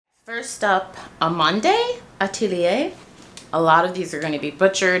First up, Amande Atelier. A lot of these are going to be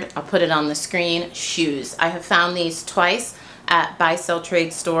butchered. I'll put it on the screen. Shoes. I have found these twice at buy sell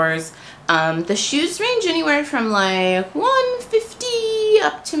trade stores. The shoes range anywhere from like $150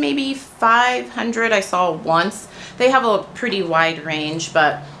 up to maybe $500. I saw once. They have a pretty wide range,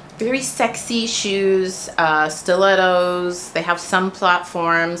 but very sexy shoes, stilettos. They have some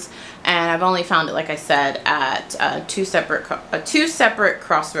platforms, and I've only found it, like I said, at two separate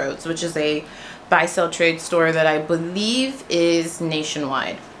Crossroads, which is a buy sell trade store that I believe is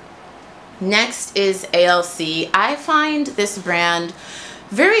nationwide. Next is ALC. I find this brand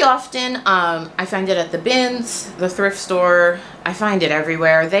very often. I find it at the bins, the thrift store. I find it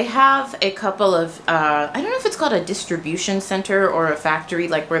everywhere. They have a couple of, I don't know if it's called a distribution center or a factory,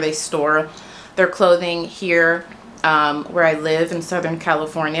 like where they store their clothing here where I live in Southern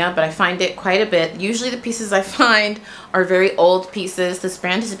California, but I find it quite a bit. Usually the pieces I find are very old pieces. This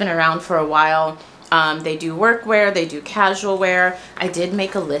brand has been around for a while. They do workwear, they do casual wear. I did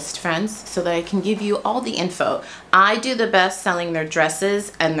make a list, friends, so that I can give you all the info. I do the best selling their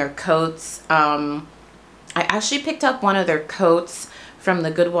dresses and their coats. I actually picked up one of their coats from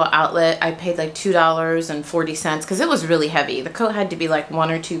the Goodwill outlet. I paid like $2.40 because it was really heavy. The coat had to be like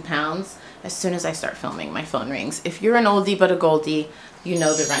 1 or 2 pounds. As soon as I start filming, my phone rings. If you're an oldie but a goldie, you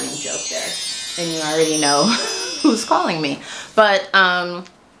know the running joke there. And you already know who's calling me. But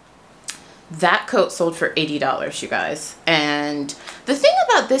that coat sold for $80, you guys. And the thing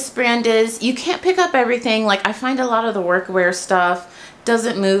about this brand is you can't pick up everything. Like, I find a lot of the workwear stuff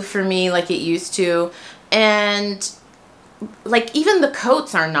doesn't move for me like it used to. And like, even the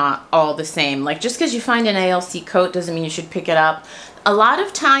coats are not all the same. Like, just because you find an ALC coat doesn't mean you should pick it up. A lot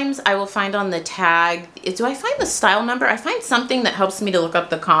of times I will find on the tag, do I find the style number? I find something that helps me to look up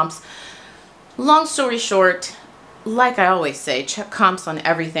the comps. Long story short, like I always say, check comps on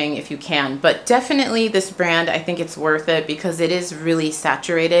everything if you can. But definitely this brand, I think it's worth it because it is really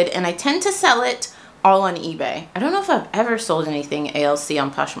saturated. And I tend to sell it all on eBay. I don't know if I've ever sold anything ALC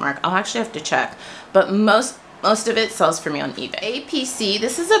on Poshmark. I'll actually have to check. But most of it sells for me on eBay. APC,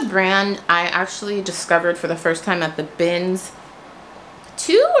 this is a brand I actually discovered for the first time at the bins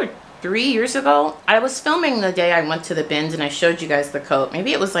 2 or 3 years ago. I was filming the day I went to the bins and I showed you guys the coat.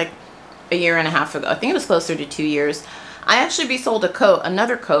 Maybe it was like a year and a half ago. I think it was closer to 2 years. I actually resold a coat,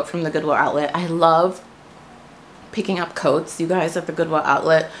 another coat from the Goodwill outlet. I love picking up coats, you guys, at the Goodwill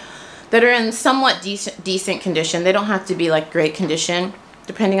outlet that are in somewhat decent condition. They don't have to be like great condition,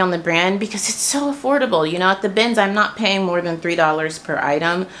 depending on the brand, because it's so affordable. You know, at the bins, I'm not paying more than $3 per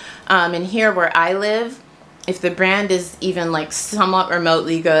item. And here where I live, if the brand is even like somewhat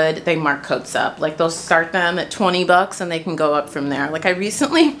remotely good, they mark coats up. Like, they'll start them at 20 bucks and they can go up from there. Like, I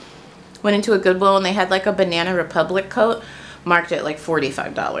recently went into a Goodwill and they had like a Banana Republic coat marked at like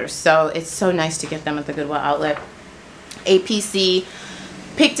 $45. So it's so nice to get them at the Goodwill outlet. APC,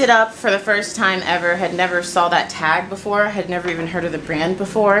 picked it up for the first time ever. Had never saw that tag before. Had never even heard of the brand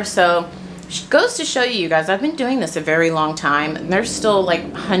before. So goes to show you guys, I've been doing this a very long time, and there's still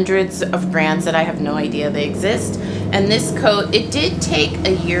like hundreds of brands that I have no idea they exist. And this coat, it did take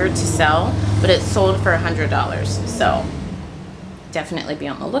a year to sell, but it sold for $100. So definitely be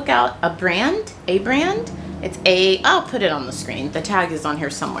on the lookout. A brand, I'll put it on the screen. The tag is on here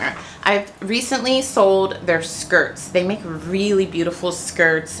somewhere. I've recently sold their skirts. They make really beautiful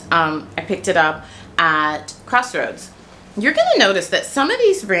skirts. I picked it up at Crossroads. You're gonna notice that some of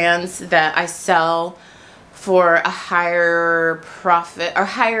these brands that I sell for a higher profit or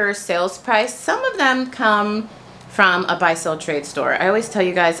higher sales price, some of them come from a buy sell trade store. I always tell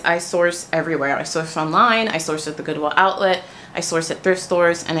you guys, I source everywhere. I source online, I source at the Goodwill outlet, I source at thrift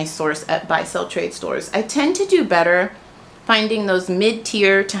stores, and I source at buy sell trade stores. I tend to do better finding those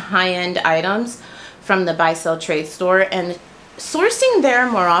mid-tier to high-end items from the buy sell trade store, and sourcing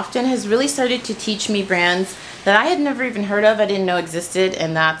there more often has really started to teach me brands that I had never even heard of, I didn't know existed,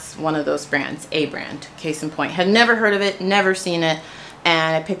 and that's one of those brands, a brand, case in point. Had never heard of it, never seen it,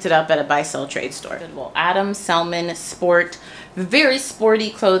 and I picked it up at a buy sell trade store. Well, Adam Selman Sport, very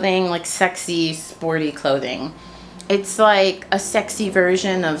sporty clothing, like sexy sporty clothing. It's like a sexy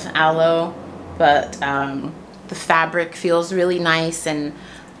version of Aloe, but the fabric feels really nice and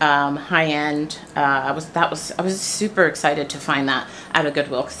high-end. I was super excited to find that at a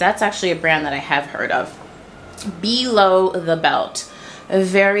Goodwill, because that's actually a brand that I have heard of. Below the Belt, a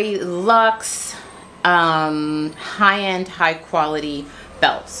very luxe, high-end, high-quality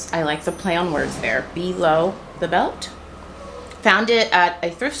belts. I like the play on words there. Below the Belt. Found it at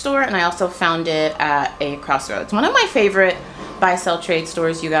a thrift store, and I also found it at a Crossroads. One of my favorite buy sell trade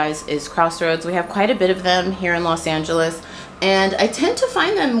stores, you guys, is Crossroads. We have quite a bit of them here in Los Angeles. And I tend to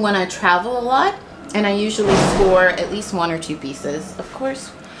find them when I travel a lot, and I usually score at least 1 or 2 pieces. Of course,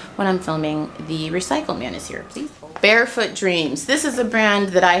 when I'm filming, the Recycle Man is here, please. Barefoot Dreams. This is a brand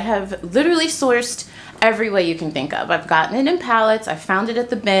that I have literally sourced every way you can think of. I've gotten it in pallets, I found it at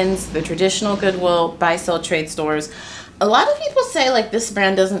the bins, the traditional Goodwill, buy, sell, trade stores. A lot of people say like this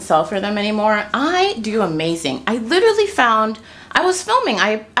brand doesn't sell for them anymore. I do amazing. I literally found, I was filming,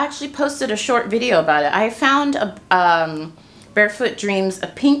 I actually posted a short video about it. I found a Barefoot Dreams, a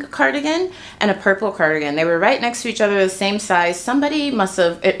pink cardigan and a purple cardigan. They were right next to each other, the same size. Somebody it must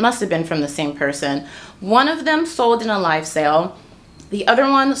have been from the same person. One of them sold in a live sale. The other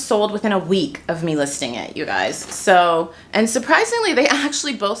one sold within a week of me listing it, you guys. So, and surprisingly, they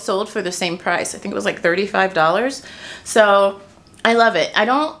actually both sold for the same price. I think it was like $35. So I love it. I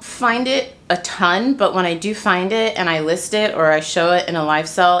don't find it a ton, but when I do find it and I list it or I show it in a live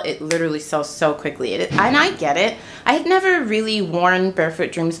sale, it literally sells so quickly. And I get it. I had never really worn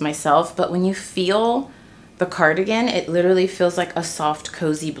Barefoot Dreams myself, but when you feel the cardigan, it literally feels like a soft,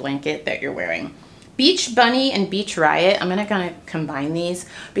 cozy blanket that you're wearing. Beach Bunny and Beach Riot, I'm gonna kind of combine these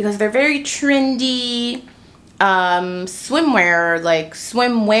because they're very trendy swimwear, like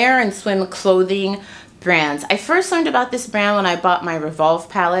swimwear and swim clothing brands. I first learned about this brand when I bought my Revolve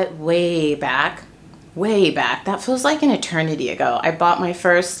palette way back. That feels like an eternity ago. I bought my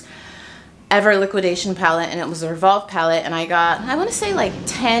first ever liquidation palette and it was a Revolve palette, and I got, I want to say like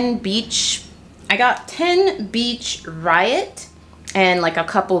 10 Beach Riot and like a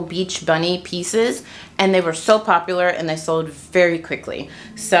couple Beach Bunny pieces, and they were so popular and they sold very quickly.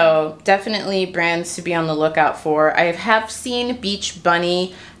 So definitely brands to be on the lookout for. I have seen Beach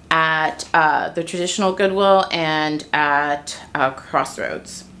Bunny at the traditional Goodwill and at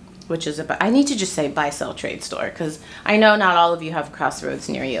Crossroads, which is I need to just say buy, sell, trade store, because I know not all of you have Crossroads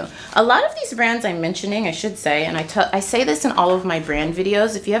near you. A lot of these brands I'm mentioning, I should say, and I say this in all of my brand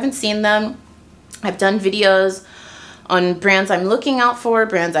videos. If you haven't seen them, I've done videos on brands I'm looking out for,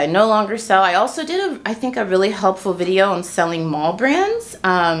 brands I no longer sell. I also did, I think, a really helpful video on selling mall brands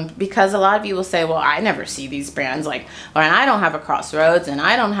because a lot of you will say, well, I never see these brands, like, or I don't have a Crossroads and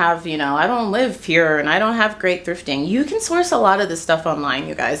I don't have, you know, I don't live here and I don't have great thrifting. You can source a lot of this stuff online,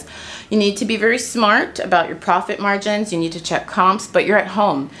 you guys. You need to be very smart about your profit margins. You need to check comps, but you're at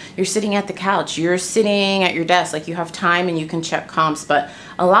home. You're sitting at the couch. You're sitting at your desk. Like, you have time and you can check comps, but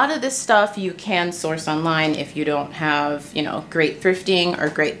a lot of this stuff you can source online if you don't have, you know, great thrifting or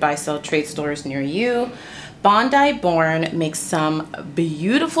great buy, sell, trade stores near you. Bondi Born makes some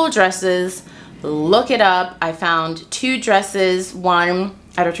beautiful dresses. Look it up. I found 2 dresses, one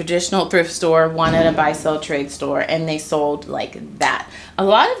at a traditional thrift store, one at a buy, sell, trade store, and they sold like that. A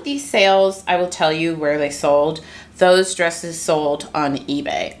lot of these sales, I will tell you where they sold. Those dresses sold on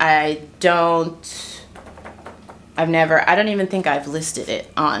eBay. I don't even think I've listed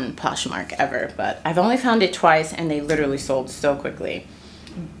it on Poshmark ever, but I've only found it twice and they literally sold so quickly.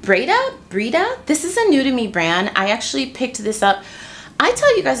 Brita, this is a new to me brand. I actually picked this up. I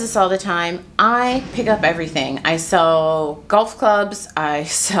tell you guys this all the time. I pick up everything. I sell golf clubs, I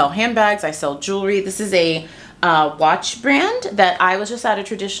sell handbags, I sell jewelry. This is a watch brand that I was just at a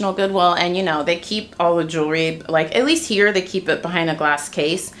traditional Goodwill, and you know, they keep all the jewelry, like at least here they keep it behind a glass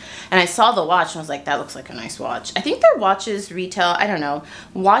case. And I saw the watch and I was like, that looks like a nice watch. I think their watches retail, I don't know,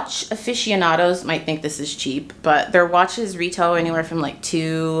 watch aficionados might think this is cheap, but their watches retail anywhere from like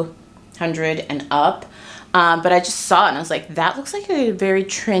 $200 and up. But I just saw it and I was like, that looks like a very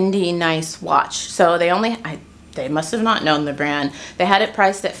trendy, nice watch. So they must have not known the brand. They had it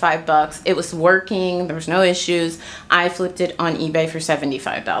priced at $5. It was working. There was no issues. I flipped it on eBay for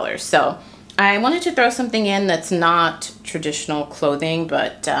 $75. So I wanted to throw something in that's not traditional clothing,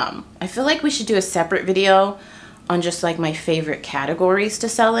 but I feel like we should do a separate video on just like my favorite categories to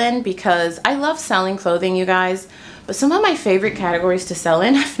sell in, because I love selling clothing, you guys, but some of my favorite categories to sell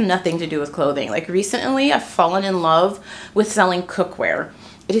in have nothing to do with clothing. Like recently, I've fallen in love with selling cookware.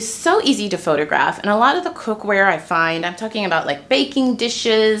 It is so easy to photograph, and a lot of the cookware I find, I'm talking about like baking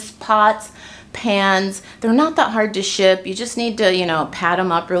dishes, pots, pans, they're not that hard to ship. You just need to, you know, pat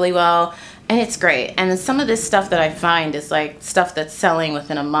them up really well, and it's great. And some of this stuff that I find is like stuff that's selling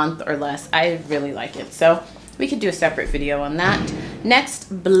within a month or less. I really like it, so we could do a separate video on that.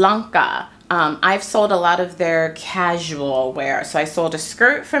 Next, Blanca. I've sold a lot of their casual wear. So I sold a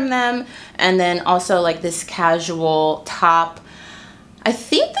skirt from them, and then also like this casual top. I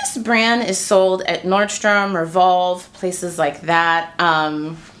think this brand is sold at Nordstrom, Revolve, places like that.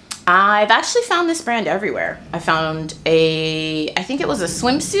 I've actually found this brand everywhere. I found I think it was a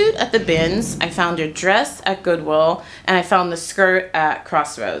swimsuit at the bins. I found a dress at Goodwill, and I found the skirt at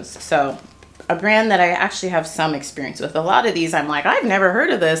Crossroads. So a brand that I actually have some experience with. A lot of these I'm like, I've never heard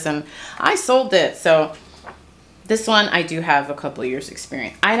of this, and I sold it. So this one I do have a couple years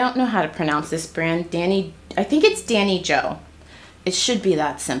experience. I don't know how to pronounce this brand. I think it's Danny Joe. It should be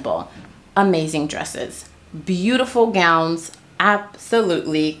that simple. Amazing dresses, beautiful gowns,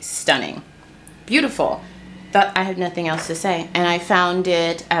 absolutely stunning, beautiful. That I have nothing else to say. And I found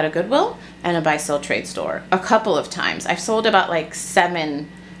it at a Goodwill and a buy-sell trade store a couple of times. I've sold about like 7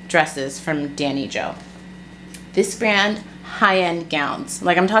 dresses from Danny Joe. This brand, high-end gowns.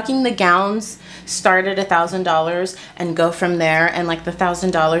 Like I'm talking the gowns start at $1,000 and go from there, and like the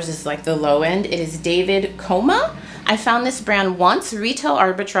 $1,000 is like the low end. It is David Coma. I found this brand once, retail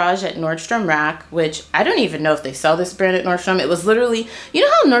arbitrage at Nordstrom Rack, which I don't even know if they sell this brand at Nordstrom. It was literally, you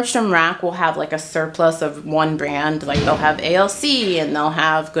know how Nordstrom Rack will have like a surplus of one brand, like they'll have ALC and they'll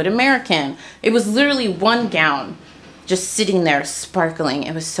have Good American. It was literally one gown just sitting there sparkling.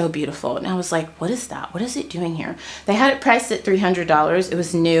 It was so beautiful. And I was like, what is that? What is it doing here? They had it priced at $300. It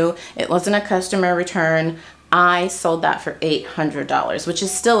was new. It wasn't a customer return. I sold that for $800, which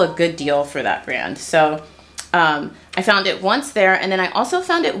is still a good deal for that brand. So I found it once there, and then I also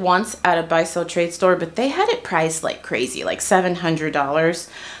found it once at a buy-sell trade store, but they had it priced like crazy, like $700.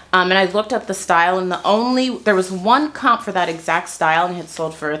 And I looked up the style, and there was one comp for that exact style, and it had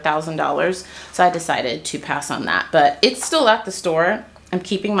sold for $1,000. So I decided to pass on that, but it's still at the store. I'm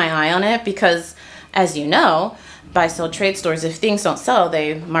keeping my eye on it because, as you know, buy-sell trade stores, if things don't sell,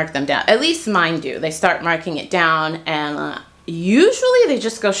 they mark them down. At least mine do. They start marking it down, and usually they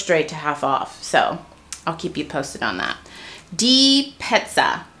just go straight to half off. So I'll keep you posted on that.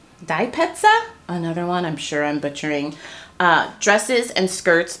 Di-Pezza, another one I'm sure I'm butchering. Dresses and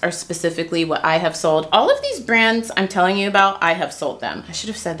skirts are specifically what I have sold. All of these brands I'm telling you about, I have sold them. I should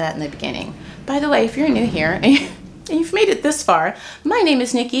have said that in the beginning. By the way, if you're new here and you've made it this far, my name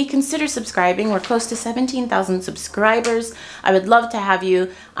is Nikki. Consider subscribing. We're close to 17,000 subscribers. I would love to have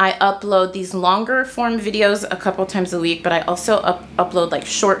you. I upload these longer form videos a couple times a week, but I also upload like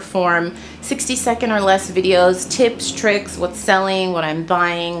short form, 60-second or less videos, tips, tricks, what's selling, what I'm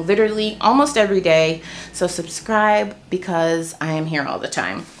buying, literally almost every day. So subscribe because I am here all the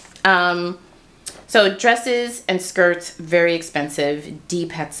time. So dresses and skirts, very expensive.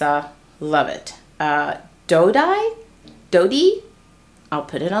 Di-Pezza, love it. Dodi, I'll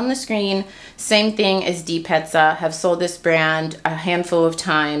put it on the screen. Same thing as Di-Pezza. Have sold this brand a handful of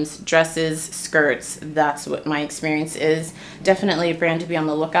times. Dresses, skirts, that's what my experience is. Definitely a brand to be on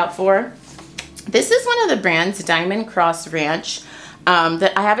the lookout for. This is one of the brands, Diamond Cross Ranch,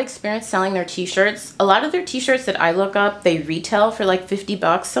 that I have experience selling their t-shirts. A lot of their t-shirts that I look up, they retail for like 50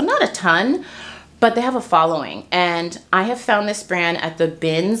 bucks, so not a ton, but they have a following. And I have found this brand at the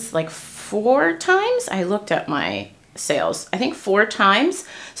bins like 4 times. I looked at my sales, I think 4 times.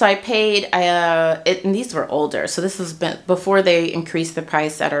 So I paid, and these were older, so this was before they increased the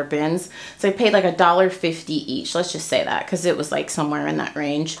price at our bins. So I paid like $1.50 each, let's just say that, because it was like somewhere in that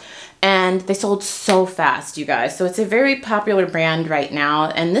range. And they sold so fast, you guys. So it's a very popular brand right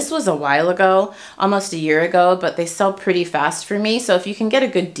now. And this was a while ago, almost a year ago, but they sell pretty fast for me. So if you can get a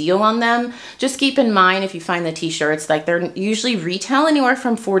good deal on them, just keep in mind if you find the t-shirts, like they're usually retail anywhere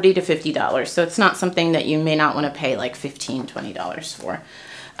from $40 to $50. So it's not something that you may not want to pay like $15, $20 for.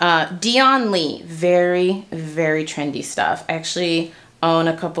 Dion Lee, very, very trendy stuff. I actually own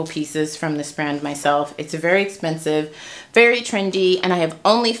a couple pieces from this brand myself. It's very expensive, very trendy, and I have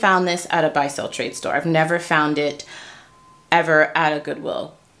only found this at a buy-sell trade store. I've never found it ever at a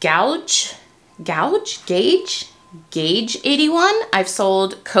Goodwill. Gauge 81. I've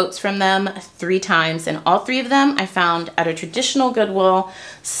sold coats from them 3 times, and all 3 of them I found at a traditional Goodwill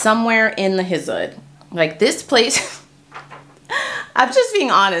somewhere in the Hood. Like this place, I'm just being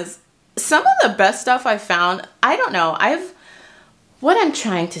honest, some of the best stuff I found, I don't know, what I'm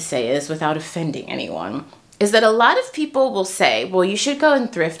trying to say is, without offending anyone, is that a lot of people will say, well, you should go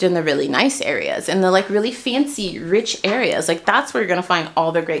and thrift in the really nice areas, in the like really fancy, rich areas. Like that's where you're gonna find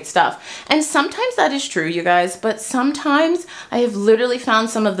all the great stuff. And sometimes that is true, you guys, but sometimes I have literally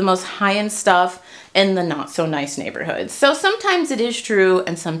found some of the most high-end stuff in the not so nice neighborhoods. So sometimes it is true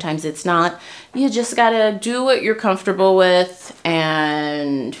and sometimes it's not. You just gotta do what you're comfortable with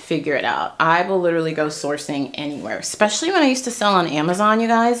and figure it out. I will literally go sourcing anywhere, especially when I used to sell on Amazon, you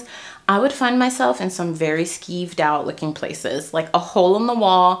guys. I would find myself in some very skeeved out looking places, like a hole in the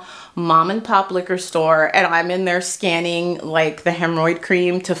wall, mom and pop liquor store, and I'm in there scanning like the hemorrhoid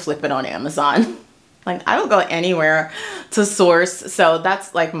cream to flip it on Amazon. Like I don't go anywhere to source. So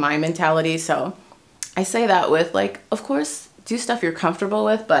that's like my mentality. So I say that with like, of course, do stuff you're comfortable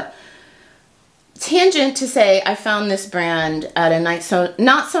with, but tangent to say, I found this brand at a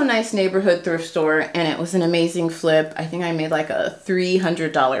not so nice neighborhood thrift store, and it was an amazing flip. I think I made like a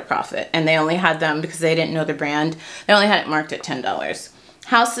 $300 profit, and they only had them because they didn't know the brand. They only had it marked at $10.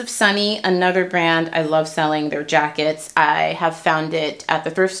 House of Sunny, another brand. I love selling their jackets. I have found it at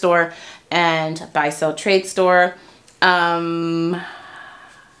the thrift store and buy sell trade store. I'm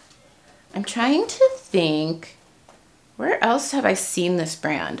trying to think, where else have I seen this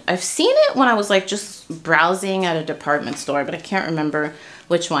brand? I've seen it when I was like just browsing at a department store, but I can't remember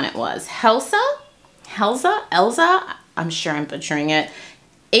which one it was. Elsa, I'm sure I'm butchering it.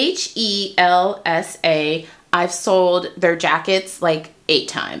 Helsa. I've sold their jackets like 8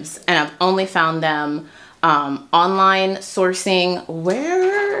 times, and I've only found them online sourcing.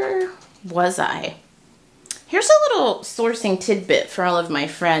 Where was I? Here's a little sourcing tidbit for all of my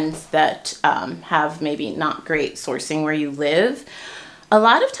friends that have maybe not great sourcing where you live. A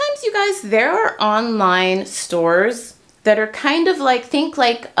lot of times, you guys, there are online stores that are kind of like, think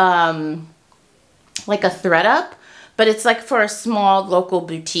like a ThredUp, but it's like for a small local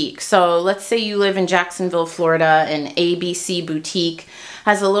boutique. So let's say you live in Jacksonville, Florida, and ABC Boutique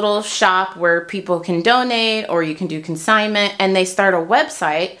has a little shop where people can donate, or you can do consignment, and they start a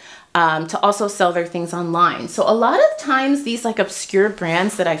website to also sell their things online. So a lot of times these like obscure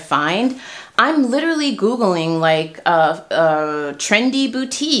brands that I find, I'm literally Googling like a trendy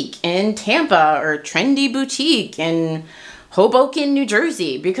boutique in Tampa or trendy boutique in Hoboken, New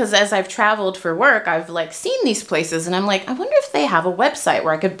Jersey, because as I've traveled for work, I've like seen these places and I'm like, I wonder if they have a website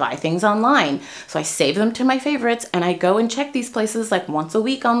where I could buy things online. So I save them to my favorites and I go and check these places like once a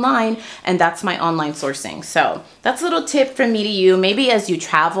week online, and that's my online sourcing. So that's a little tip from me to you. Maybe as you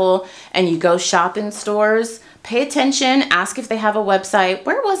travel and you go shop in stores, pay attention, ask if they have a website.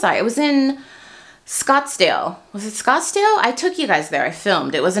 Where was I? It was in Scottsdale. Was it Scottsdale? I took you guys there. I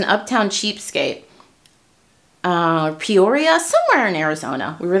filmed. It was an Uptown Cheapskate. Peoria, somewhere in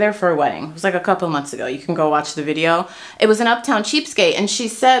Arizona. We were there for a wedding. It was like a couple months ago. You can go watch the video. It was an Uptown Cheapskate, and she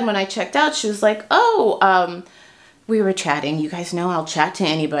said when I checked out, she was like, oh, we were chatting. You guys know I'll chat to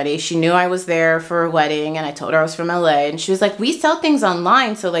anybody. She knew I was there for a wedding, and I told her I was from LA, and she was like, we sell things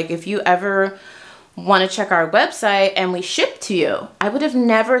online, so like if you ever want to check our website and we ship to you. I would have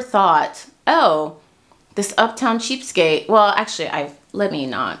never thought, oh, this Uptown Cheapskate. Well, actually, let me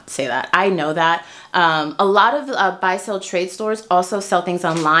not say that. I know that. A lot of buy-sell trade stores also sell things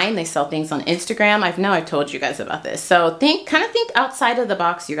online. They sell things on Instagram. I've told you guys about this. So kind of think outside of the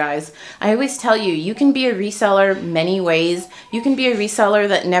box, you guys. I always tell you, you can be a reseller many ways. You can be a reseller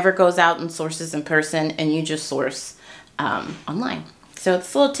that never goes out and sources in person, and you just source online. So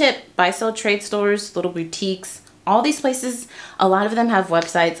it's a little tip. Buy-sell trade stores, little boutiques, all these places, a lot of them have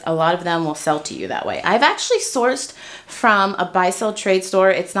websites. A lot of them will sell to you that way. I've actually sourced from a buy-sell trade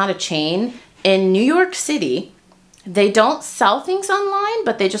store. It's not a chain. In New York City, they don't sell things online,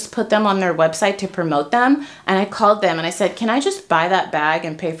 but they just put them on their website to promote them. And I called them and I said, can I just buy that bag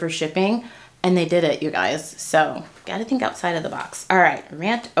and pay for shipping? And they did it, you guys. So gotta think outside of the box. All right,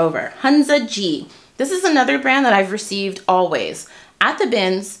 rant over. Hunza G. This is another brand that I've received always at the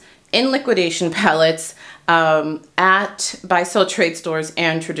bins, in liquidation pallets, at buy-sell trade stores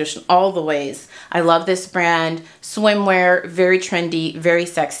and traditional, all the ways. I love this brand. Swimwear, very trendy, very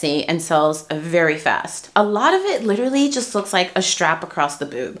sexy, and sells very fast. A lot of it literally just looks like a strap across the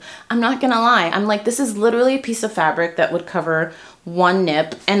boob. I'm not gonna lie. I'm like, this is literally a piece of fabric that would cover one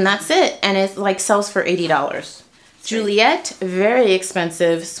nip, and that's it. And it like sells for $80. Juliet, very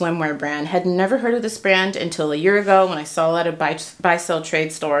expensive swimwear brand. Had never heard of this brand until a year ago when I saw it at a buy-sell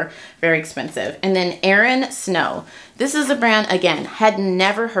trade store. Very expensive. And then Erin Snow. This is a brand, again, had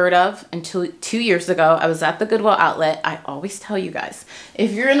never heard of until 2 years ago. I was at the Goodwill outlet. I always tell you guys,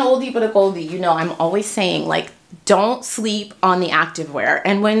 if you're an oldie but a goldie, you know I'm always saying, like, don't sleep on the activewear.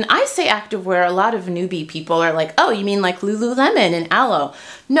 And when I say activewear, a lot of newbie people are like, oh, you mean like Lululemon and Aloe.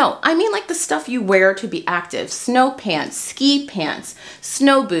 No, I mean like the stuff you wear to be active. Snow pants, ski pants,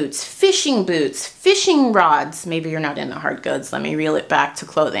 snow boots, fishing rods. Maybe you're not into hard goods. Let me reel it back to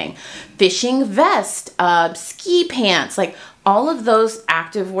clothing. Fishing vest, ski pants, like all of those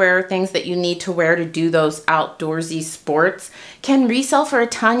activewear things that you need to wear to do those outdoorsy sports can resell for a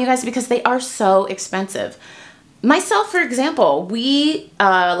ton, you guys, because they are so expensive. Myself, for example, we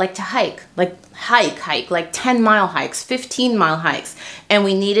like to hike, like 10-mile hikes, 15-mile hikes, and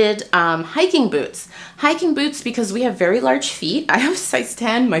we needed hiking boots. Hiking boots because we have very large feet. I have a size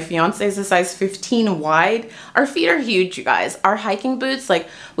 10, my fiance is a size 15 wide. Our feet are huge, you guys. Our hiking boots, like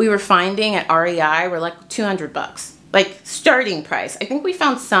we were finding at REI, were like $200, like starting price. I think we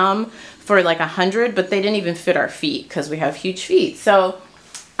found some for like $100, but they didn't even fit our feet because we have huge feet. So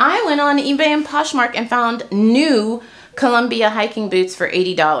I went on eBay and Poshmark and found new Columbia hiking boots for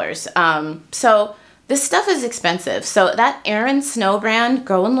 $80. So this stuff is expensive. So that Erin Snow brand,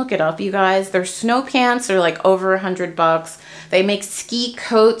 go and look it up, you guys. Their snow pants are like over $100. They make ski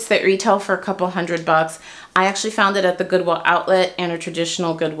coats that retail for a couple $100. I actually found it at the Goodwill outlet and a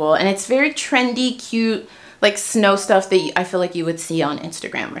traditional Goodwill, and it's very trendy, cute, like snow stuff that I feel like you would see on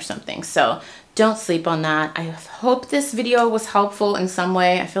Instagram or something. So don't sleep on that. I hope this video was helpful in some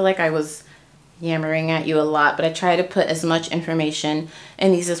way. I feel like I was yammering at you a lot, but I try to put as much information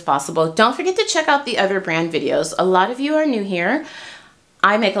in these as possible. Don't forget to check out the other brand videos. A lot of you are new here.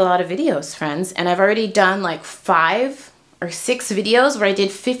 I make a lot of videos, friends, and I've already done like 5 or 6 videos where I did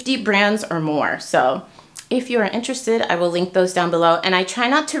 50 brands or more. So if you are interested, I will link those down below. And I try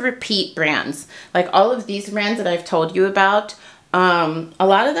not to repeat brands. Like all of these brands that I've told you about, a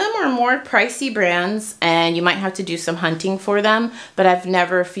lot of them are more pricey brands and you might have to do some hunting for them, but I've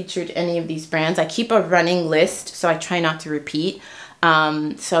never featured any of these brands. I keep a running list, so I try not to repeat.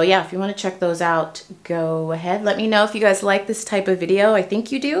 So yeah, if you want to check those out, go ahead. Let me know if you guys like this type of video. I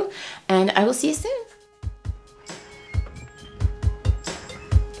think you do, and I will see you soon.